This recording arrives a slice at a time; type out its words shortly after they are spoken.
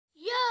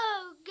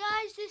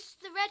it's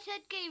the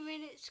Redhead Gamer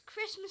and it's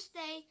Christmas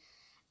Day,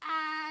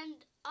 and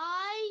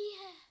I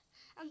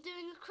am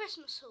doing a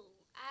Christmas haul,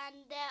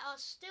 and there are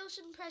still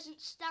some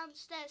presents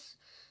downstairs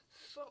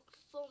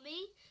for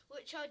me,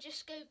 which I'll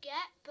just go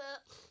get,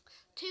 but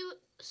two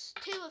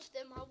of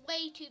them are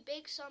way too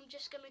big, so I'm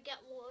just going to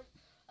get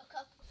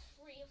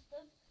three of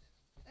them,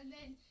 and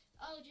then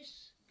I'll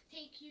just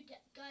take you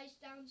guys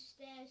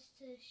downstairs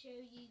to show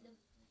you the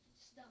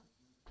stuff.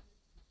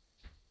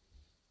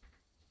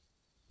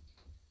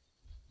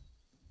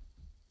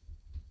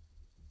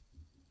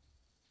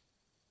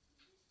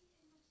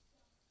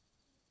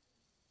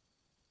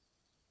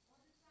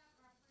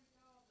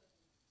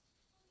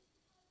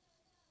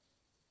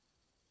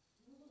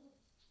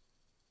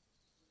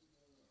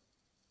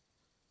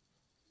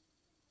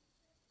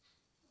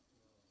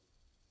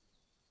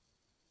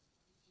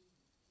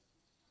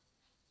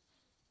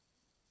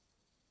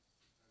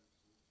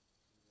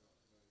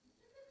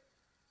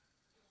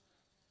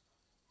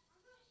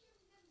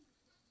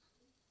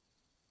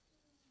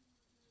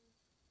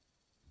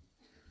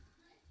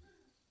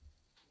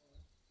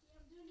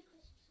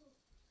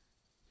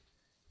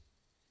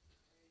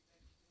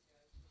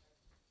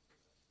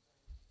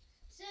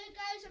 So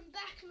guys, I'm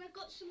back and I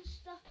got some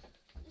stuff.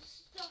 The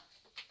stuff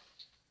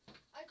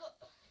I got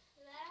there.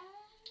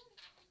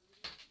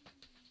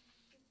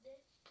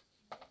 This.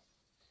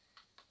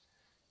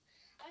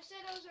 I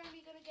said I was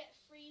only gonna get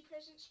 3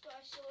 presents, but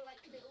I saw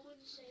like little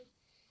ones, so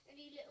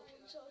any little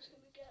ones I was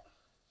gonna get.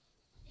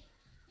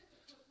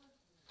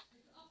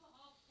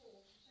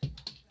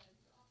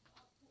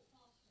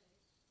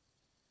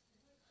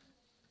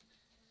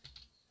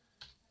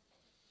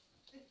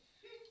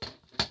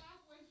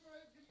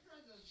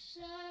 So,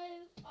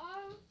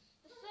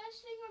 the first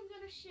thing I'm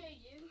going to show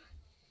you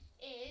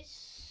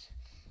is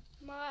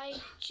my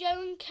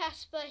Joe and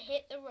Casper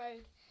Hit the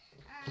Road,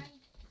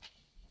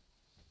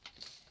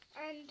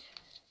 and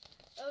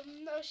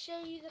I'll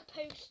show you the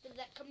poster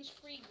that comes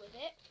free with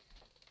it.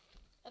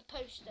 A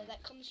poster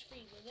that comes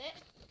free with it.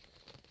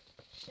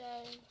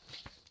 So,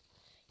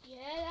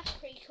 yeah, that's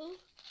pretty cool.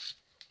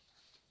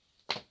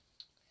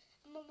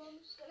 And my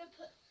mum's gonna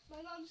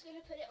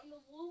put it on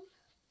the wall.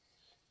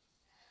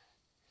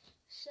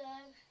 So,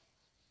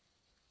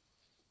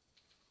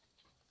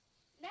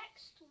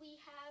 next we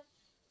have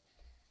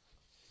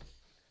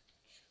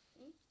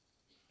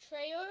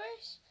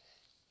Trayaurus.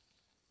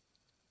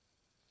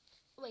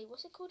 Wait,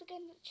 what's it called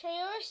again?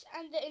 Trayaurus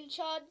and the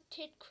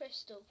Enchanted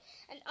Crystal.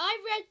 And I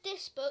read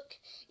this book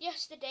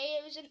yesterday.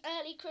 It was an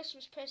early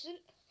Christmas present.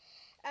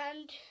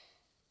 And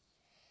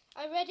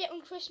I read it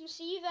on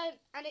Christmas Eve,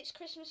 and it's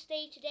Christmas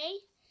Day today.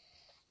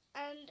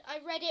 And I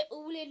read it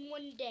all in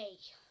one day.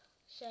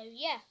 So,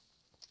 yeah.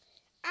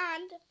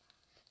 And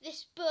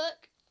this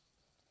book,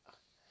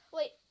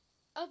 wait,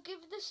 I'll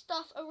give the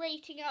stuff a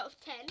rating out of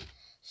 10.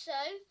 So,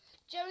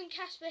 Joe and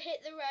Casper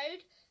Hit the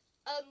Road,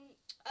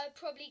 I'd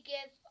probably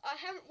give, I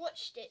haven't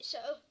watched it,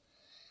 so,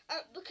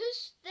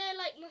 because they're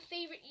like my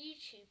favourite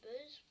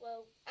YouTubers,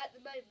 well, at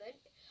the moment,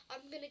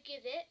 I'm going to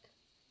give it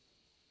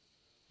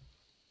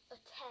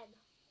a 10.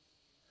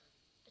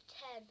 A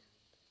 10.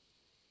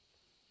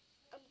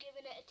 I'm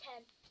giving it a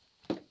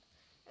 10.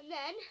 And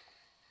then,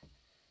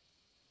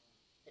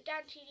 the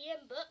Down to the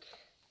End book,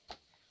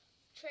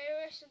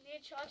 Trayaurus and the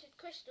Enchanted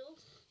Crystal,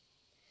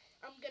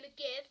 I'm going to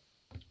give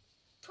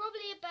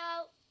probably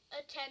about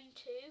a 10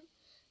 too,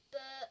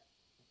 but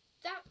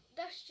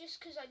that's just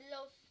because I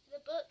love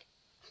the book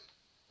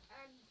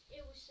and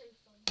it was so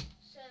fun.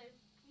 So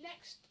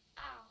next,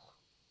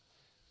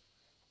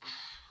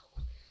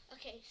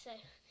 okay, so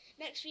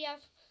next we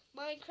have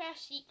Minecraft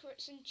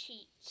Secrets and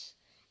Cheats,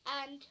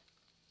 and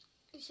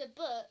it's a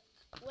book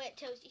where it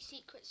tells you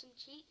secrets and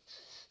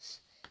cheats.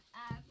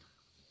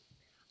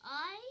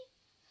 I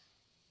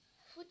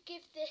would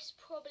give this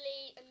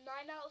probably a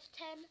 9 out of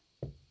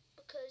 10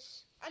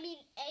 because, 8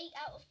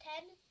 out of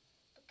 10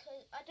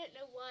 because I don't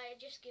know why, I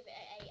just give it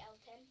an 8 out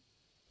of 10,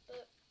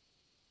 but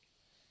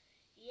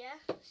yeah.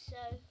 So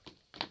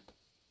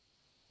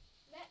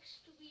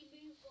next we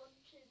move on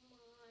to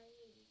my,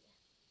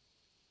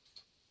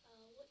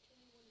 what do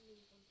we want to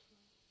move on to?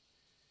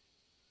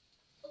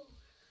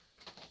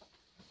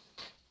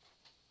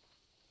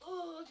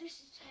 Oh,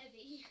 this is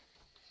heavy.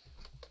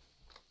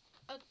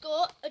 I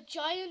got a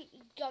giant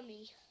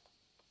gummy,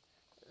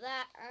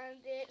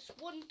 and it's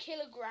 1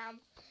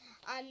 kilogram,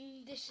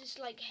 and this is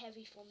like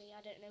heavy for me.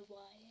 I don't know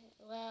why.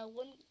 Well,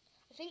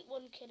 I think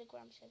 1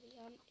 kilogram's heavy.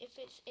 If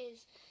it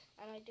is,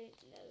 and I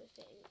don't know if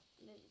it is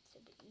meant to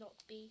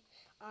not be,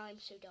 I'm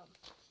so dumb.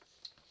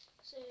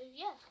 So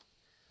yeah.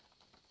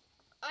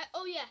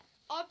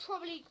 I'll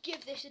probably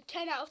give this a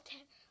 10 out of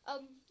 10. A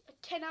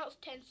 10 out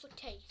of 10 for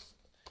taste.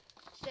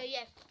 So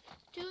yeah,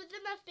 3 of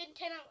them have been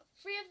 10 out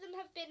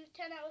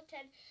of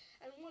 10,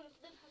 and 1 of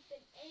them have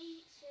been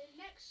 8. So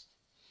next,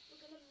 we're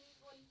gonna move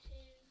on to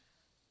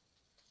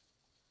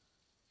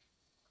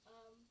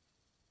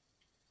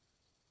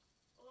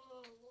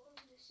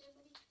there's so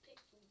many to pick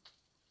from.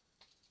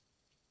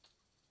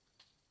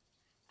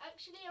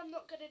 Actually, I'm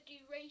not gonna do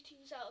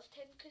ratings out of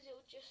 10 because it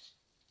will just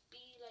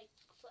be like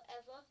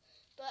forever.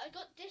 But I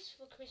got this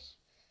for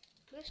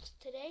Christmas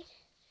today,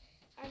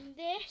 and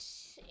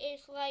this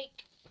is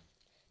like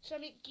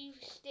something you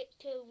stick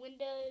to a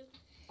window,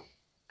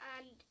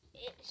 and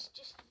it's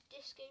just a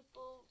disco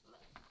ball,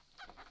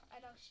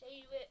 and I'll show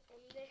you it on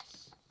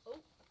this.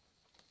 Oh,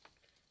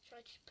 try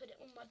to put it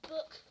on my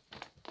book.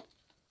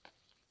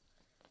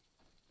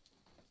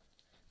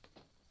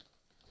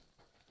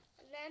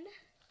 And then,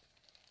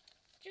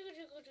 jiggle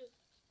jiggle jiggle.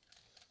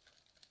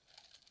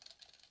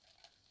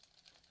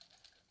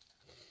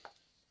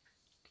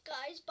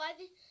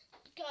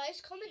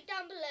 Guys, comment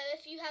down below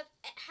if you have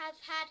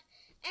had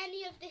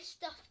any of this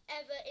stuff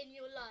ever in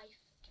your life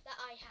that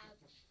I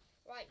have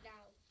right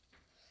now.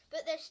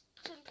 But there's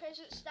some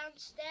presents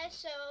downstairs,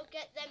 so I'll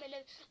get them and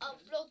I'll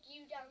vlog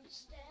you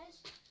downstairs.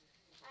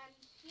 And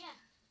yeah,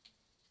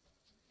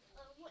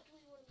 what do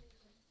we want to move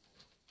on?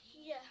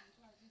 Yeah,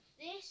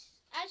 this,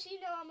 as you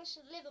know, I'm a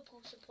Liverpool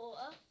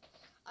supporter.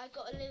 I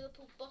got a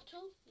Liverpool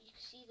bottle. You can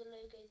see the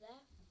logo there.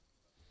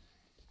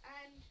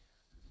 And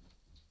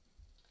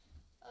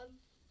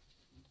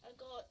I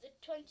got the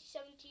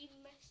 2017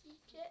 Messi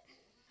kit.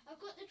 I've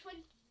got the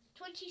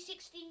 2016-17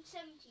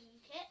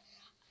 kit,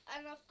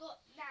 and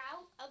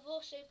I've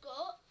also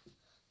got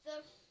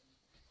the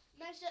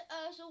Mesut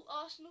Ozil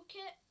Arsenal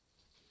kit.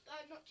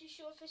 I'm not too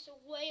sure if it's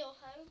away or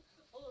home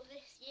or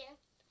this year.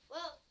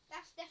 Well,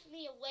 that's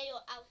definitely away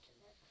or out in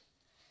it.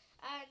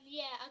 And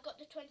yeah, I got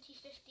the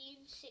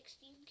 2015-16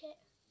 kit.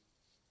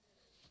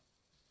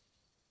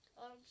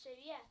 So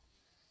yeah,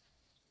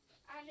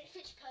 and it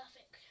fits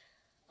perfect.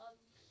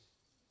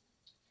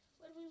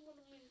 Where do we want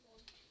to move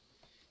on?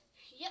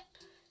 Yep,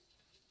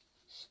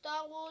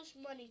 Star Wars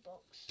money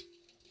box.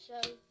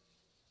 So,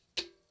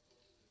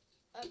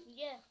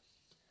 yeah,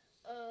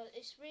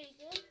 it's really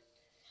good.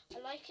 I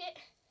like it,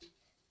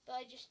 but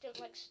I just don't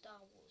like Star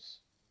Wars.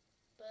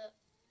 But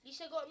at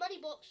least I got a money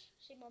box.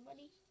 See my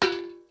money.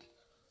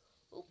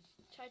 Oop,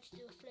 tried to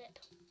do a flip.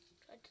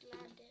 Tried to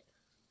land it.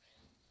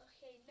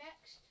 Okay,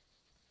 next.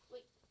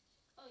 Wait.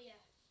 Oh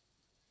yeah.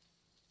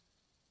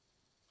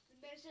 The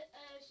Mesut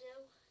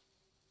Ozil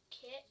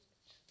kit.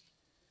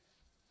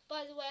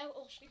 By the way, I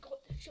also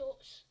got the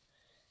shorts.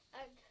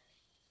 And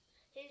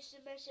here's the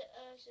Mesut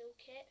Ozil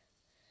kit.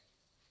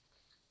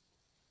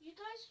 You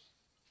guys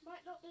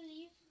might not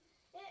believe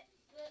it,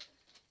 but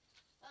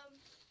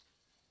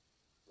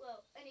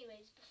well,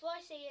 anyways, before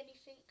I say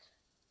anything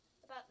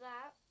about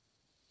that,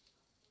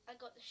 I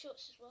got the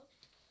shorts as well.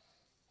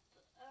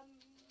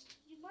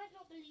 You might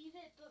not believe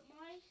it, but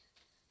my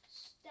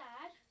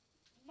dad,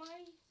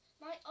 my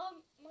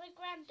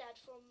granddad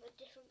from a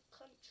different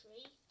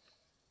country,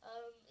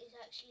 is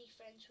actually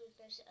friends with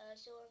Mesut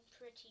Ozil. I'm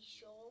pretty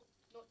sure,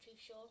 not too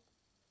sure.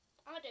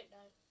 I don't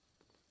know.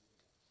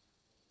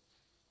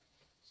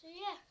 So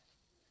yeah.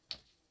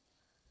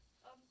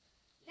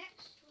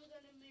 Next we're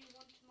going to move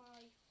on to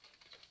my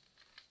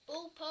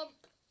ball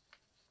pump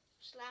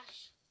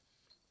slash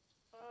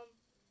what's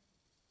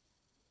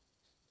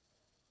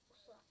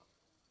that?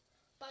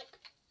 Bike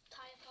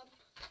tyre pump.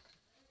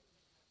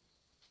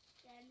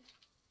 Then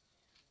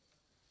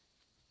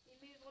we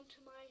move on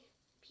to my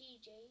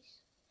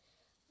PJs.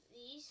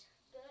 These,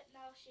 but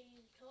now I'll show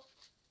you the top.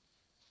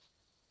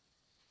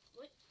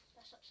 Wait,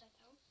 that's upside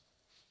down.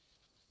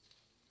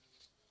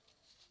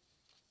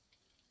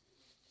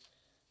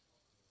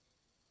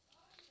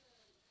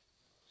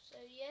 So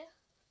yeah,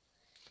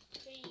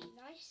 pretty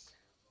nice.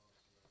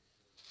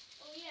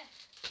 Oh yeah,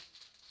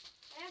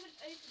 I haven't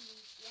opened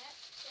these yet,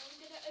 so I'm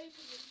going to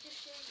open them to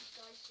show you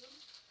guys them.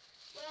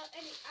 Well,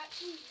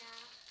 actually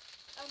nah,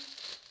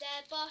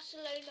 they're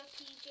Barcelona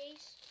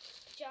PJs,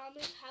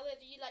 pyjamas,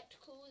 however you like to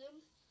call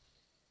them.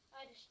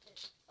 I just did.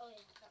 Oh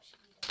yeah, that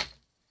should be done.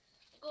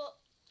 I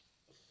got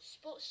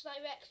Sports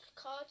Direct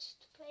cards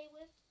to play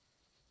with.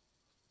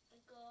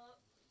 I got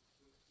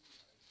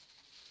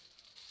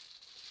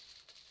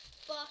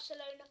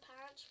Barcelona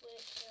pants,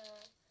 which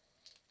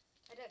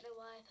I don't know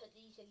why I put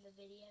these in the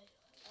video.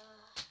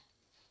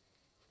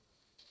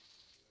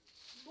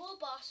 More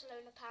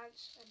Barcelona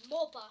pants and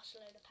more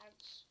Barcelona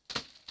pants.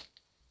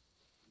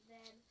 And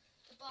then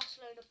the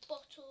Barcelona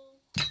bottle.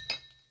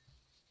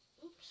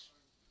 Oops.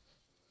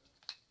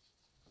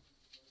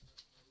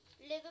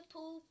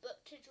 Liverpool book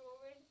to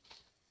draw in.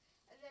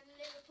 And then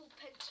Liverpool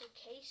pencil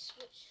case,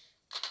 which,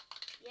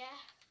 yeah,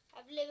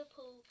 I have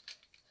Liverpool,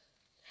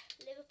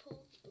 Liverpool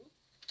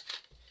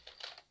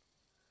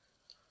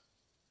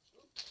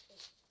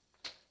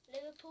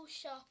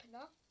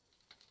sharpener.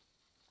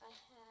 I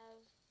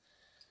have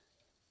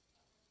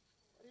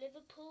a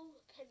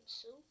Liverpool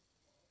pencil,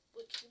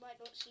 which you might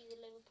not see the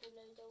Liverpool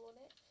logo on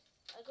it.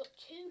 I got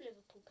two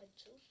Liverpool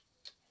pencils.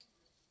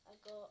 I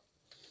got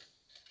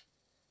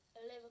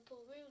a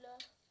Liverpool ruler,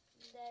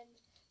 and then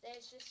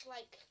there's this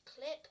like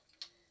clip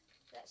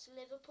that's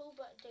Liverpool,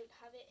 but I don't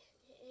have it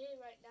here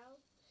right now.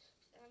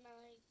 And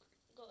I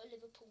got a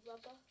Liverpool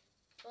rubber,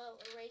 well,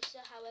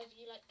 eraser, however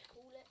you like to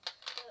call it.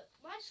 But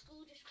my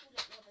school just call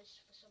it rubbers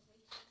for some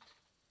reason.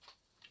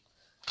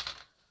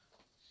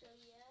 So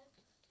yeah,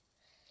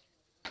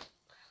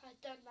 I've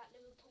done that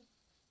Liverpool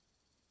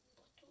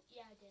bottle.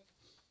 Yeah, I did.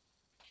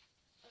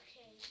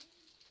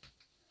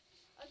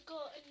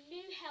 got a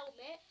new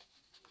helmet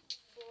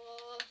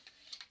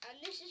and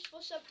this is for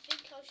something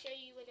I'll show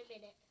you in a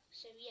minute.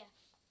 So yeah.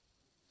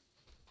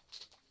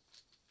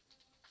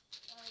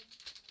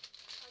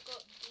 I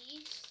got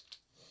these.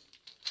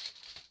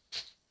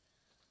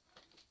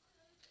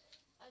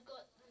 I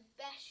got the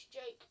best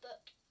joke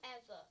book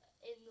ever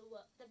in the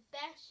world. The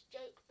best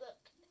joke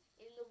book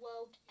in the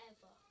world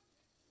ever.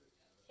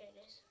 Here it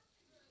is.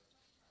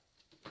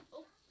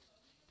 Oh.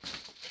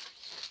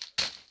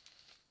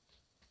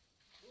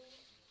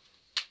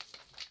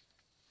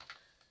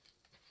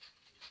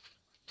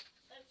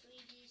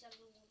 Hopefully these are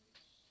the ones.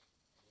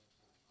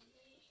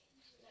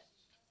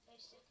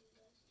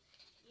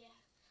 Yeah.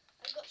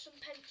 I got some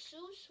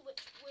pencils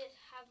which will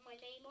have my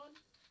name on.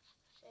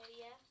 So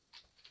yeah.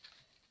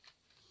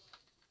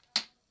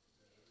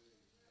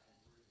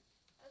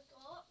 I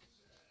got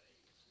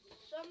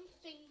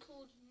something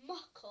called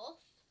Muck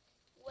Off,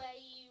 where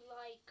you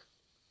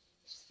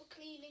it's for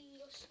cleaning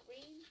your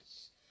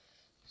screens.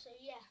 So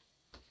yeah.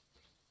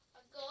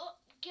 I got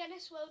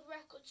Guinness World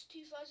Records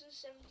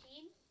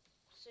 2017.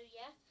 So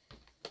yeah.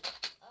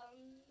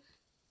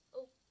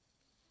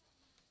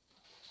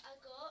 I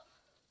got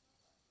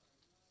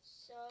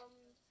some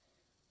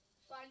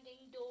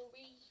Finding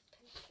Dory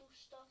pencil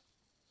stuff.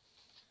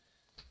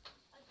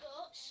 I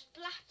got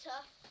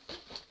Splatter.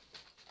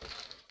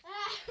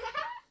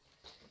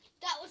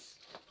 That was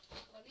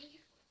funny.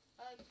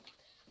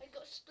 I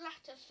got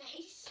Splatter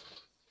Face.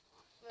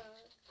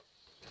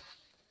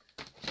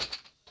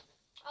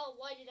 Oh,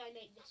 why did I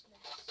make this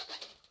mess?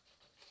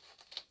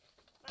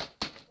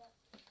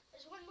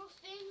 There's one more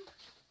thing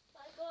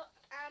that I got,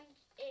 and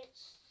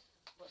it's,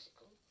 what's it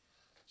called?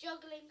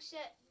 Juggling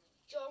set,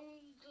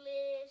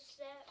 jongleur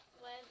set,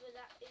 whatever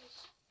that is.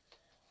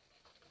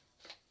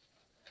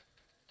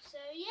 So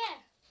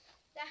yeah,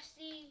 that's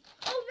the,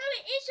 oh no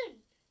it isn't!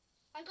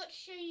 I got to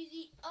show you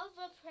the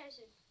other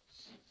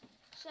presents.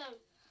 So,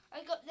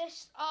 I got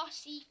this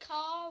RC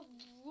car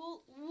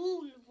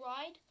wool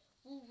ride.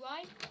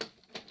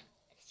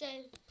 So,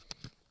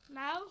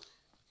 now,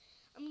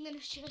 I'm going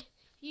to show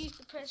you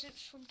the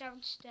presents from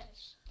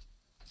downstairs.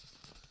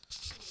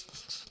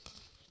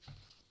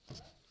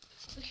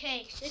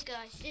 Okay, so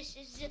guys, this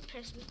is the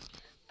present.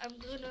 I'm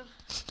going to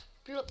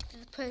block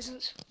the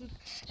presents from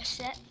a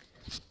set.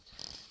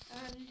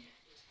 And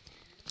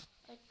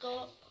I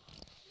got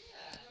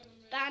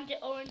Bandit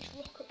Orange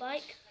Rocker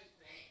Bike.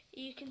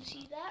 You can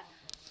see that.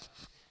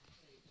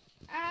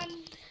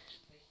 And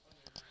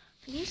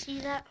can you see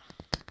that?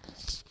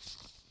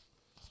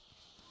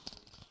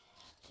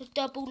 The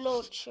double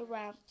launcher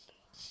ramp.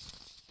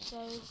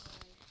 So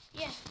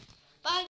yeah. Bye